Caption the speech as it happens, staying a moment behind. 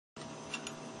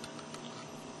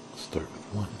start with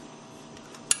 1.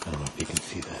 I don't know if you can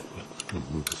see that, but I'm going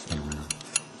to move this thing around.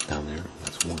 Down there,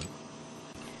 that's 1.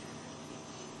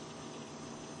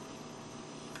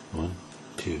 1,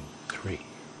 2, 3.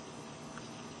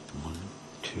 1,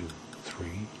 2, 3.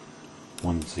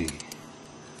 One's the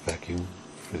vacuum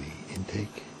for the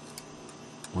intake.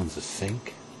 One's the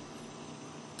sink.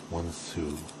 One's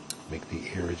to make the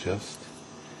air adjust.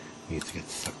 Needs to get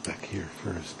sucked back here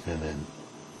first, and then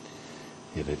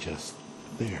it adjusts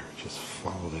there. Just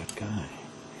follow that guy.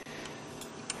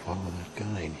 Follow that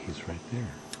guy, and he's right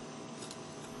there.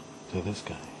 So this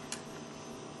guy.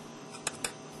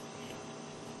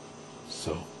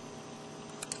 So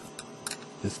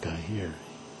this guy here,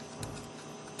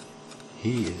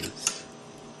 he is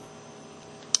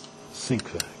sink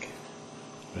vac,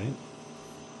 right?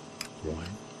 1,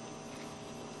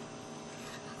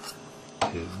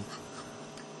 2,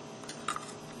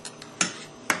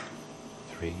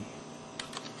 3.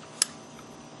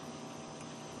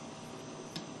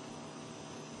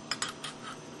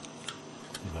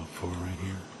 About 4 right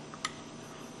here.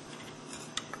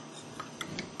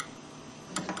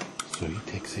 So he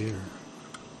takes air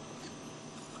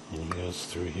and he goes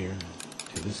through here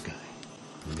to this guy.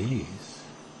 And these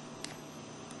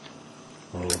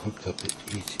are all hooked up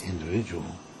to each individual,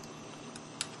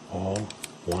 all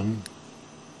one,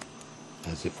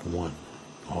 as if one,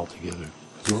 all together.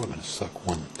 They're all going to suck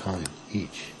 1 time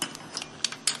each.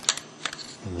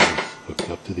 And then it's hooked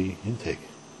up to the intake.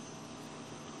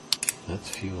 That's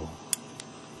fuel.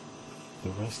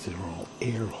 The rest are all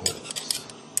air holes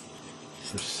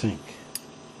for sink.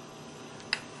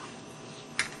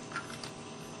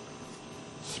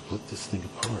 Split this thing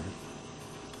apart.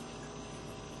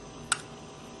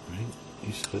 Right?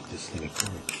 You split this thing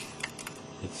apart.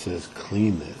 It says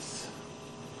clean this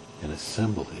and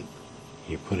assemble it.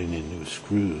 You're putting in new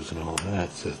screws and all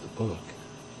that, says the book.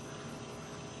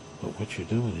 But what you're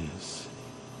doing is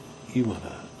you want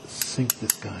to sink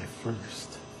this guy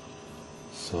first.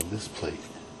 So this plate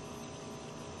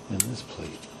and this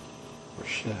plate are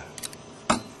shaft,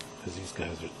 because these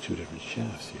guys are 2 different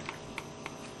shafts here.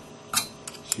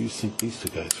 So you sink these 2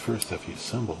 guys first after you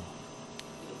assemble.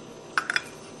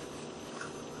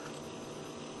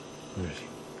 Whereas you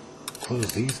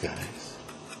close these guys,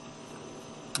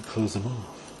 you close them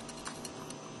off.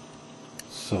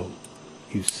 So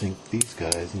you sink these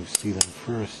guys and you see them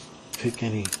first. Pick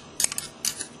any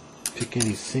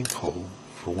sinkhole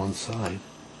for one side,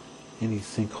 any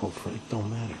sinkhole for it don't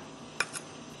matter.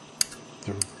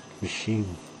 They're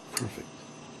machine perfect.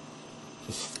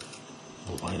 Just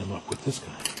line them up with this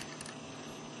guy.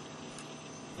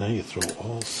 Now you throw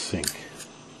all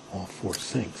 4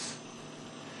 sinks,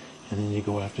 and then you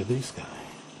go after this guy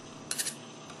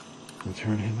and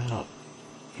turn him out.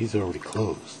 He's already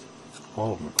closed.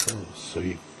 All of them are closed, so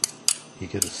you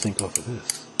get a sink off of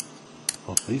this,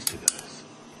 off these 2 guys,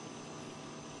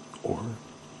 or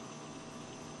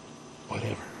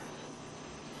whatever.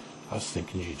 I was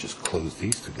thinking you just close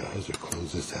these 2 guys, or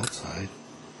close this outside,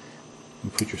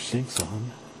 and put your sinks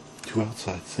on. 2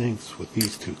 outside sinks with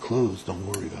these 2 closed. Don't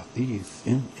worry about these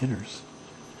inners.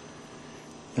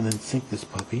 And then sink this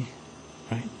puppy,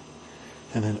 right?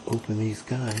 And then open these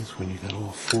guys when you got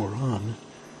all 4 on.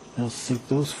 Now sink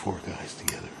those 4 guys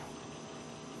together.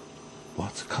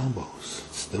 Lots of combos.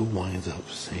 It still winds up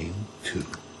same 2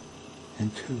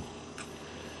 and 2.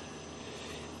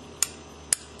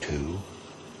 2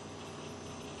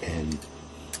 and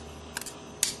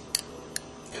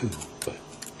 2, but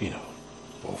you know,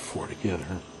 all 4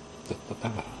 together. But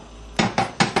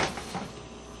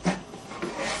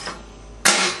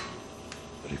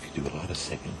if you do a lot of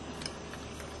sinking,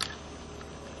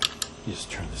 you just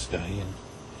turn this guy in.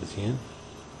 Is he in?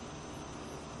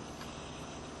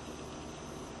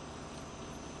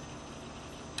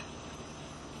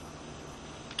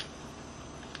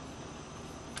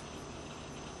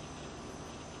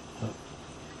 Oh,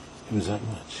 it was that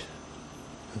much.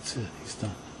 That's it. He's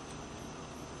done.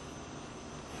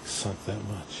 He sunk that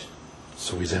much.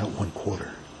 So he's out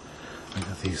 1/4. I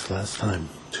got these last time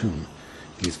tuned.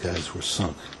 These guys were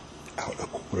sunk out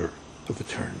 1/4 of a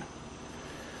turn.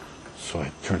 So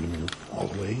I turned them in all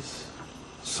the ways,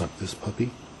 sunk this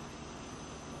puppy,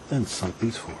 then sunk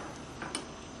these 4.